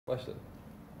Başladı.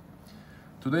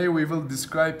 Today we will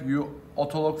describe you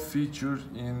auto-lock feature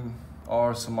in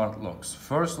our smart locks.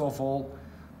 First of all,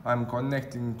 I'm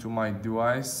connecting to my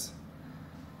device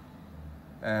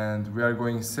and we are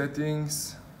going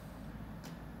settings,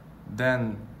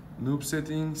 then noob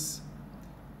settings.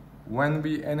 When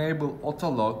we enable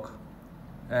auto-lock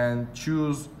and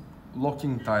choose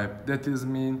locking type, that is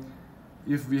mean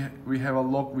if we have a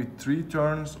lock with 3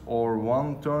 turns or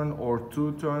 1 turn or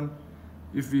 2 turn.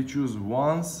 If we choose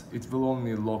once, it will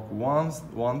only lock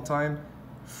one time.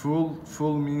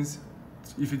 Full means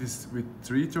if it is with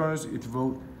 3 turns, it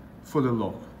will fully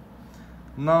lock.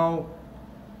 Now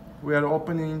we are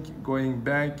opening, going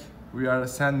back, we are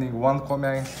sending one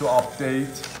command to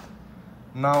update.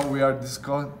 Now we are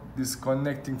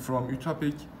disconnecting from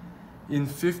Utopic. In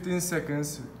 15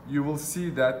 seconds, you will see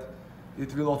that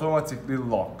it will automatically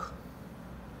lock.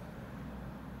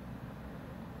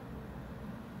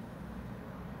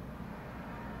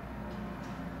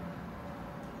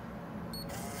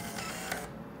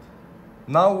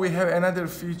 Now we have another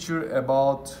feature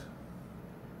about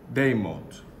day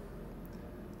mode.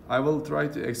 I will try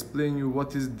to explain you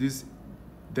what is this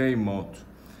day mode.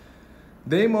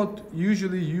 Day mode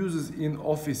usually uses in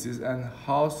offices and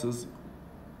houses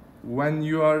when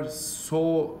you are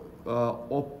so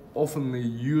oftenly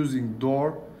using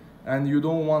door and you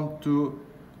don't want to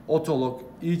auto lock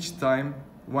each time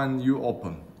when you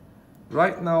open.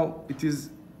 Right now it is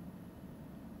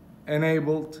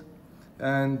enabled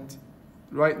and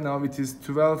right now it is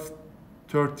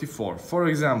 12:34. For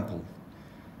example,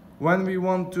 when we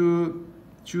want to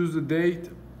choose the date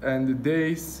and the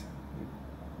days,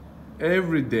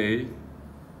 every day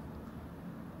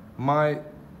my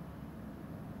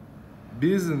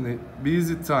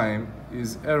busy time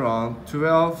is around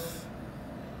 12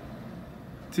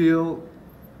 till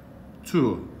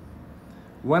 2.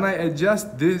 When I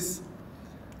adjust this,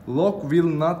 lock will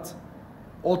not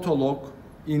auto lock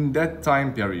in that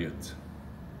time period.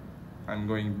 I'm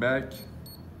going back.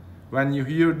 When you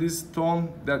hear this tone,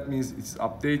 that means it's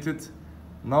updated.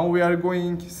 Now we are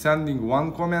sending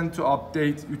one command to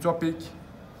update Utopic.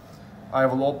 I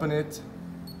will open it.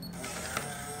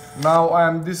 Now I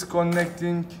am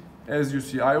disconnecting. As you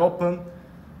see, I open.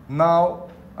 Now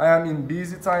I am in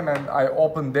busy time and I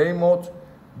open day mode.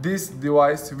 This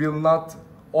device will not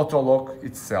auto lock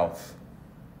itself.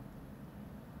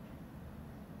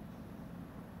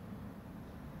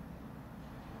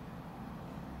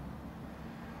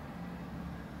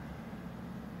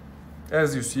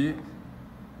 As you see,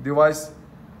 device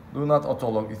do not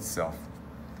auto-lock itself.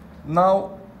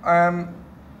 Now I am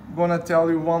gonna tell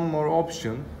you one more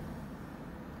option.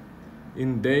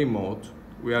 In day mode,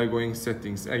 we are going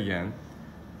settings again.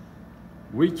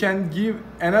 We can give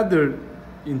another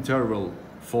interval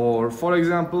for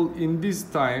example, in this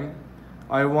time,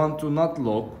 I want to not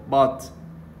lock, but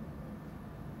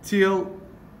till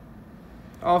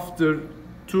after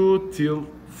 2 till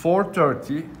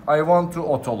 4:30, I want to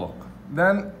auto-lock.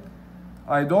 Then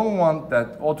I don't want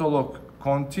that auto-lock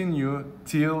continue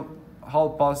till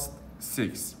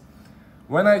 6:30.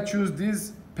 When I choose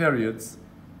these periods,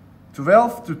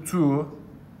 12 to 2,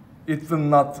 it will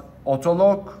not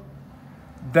auto-lock.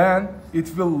 Then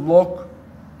it will lock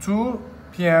 2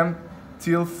 p.m.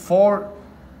 till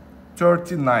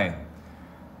 4:39.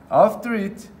 After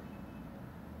it,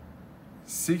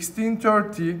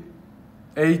 16:30,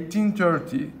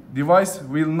 18:30, device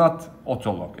will not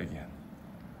auto-lock again.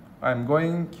 I'm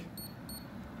going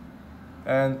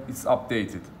and it's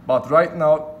updated. But right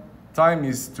now time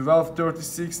is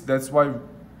 12:36. That's why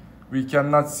we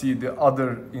cannot see the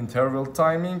other interval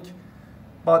timing,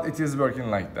 but it is working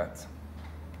like that.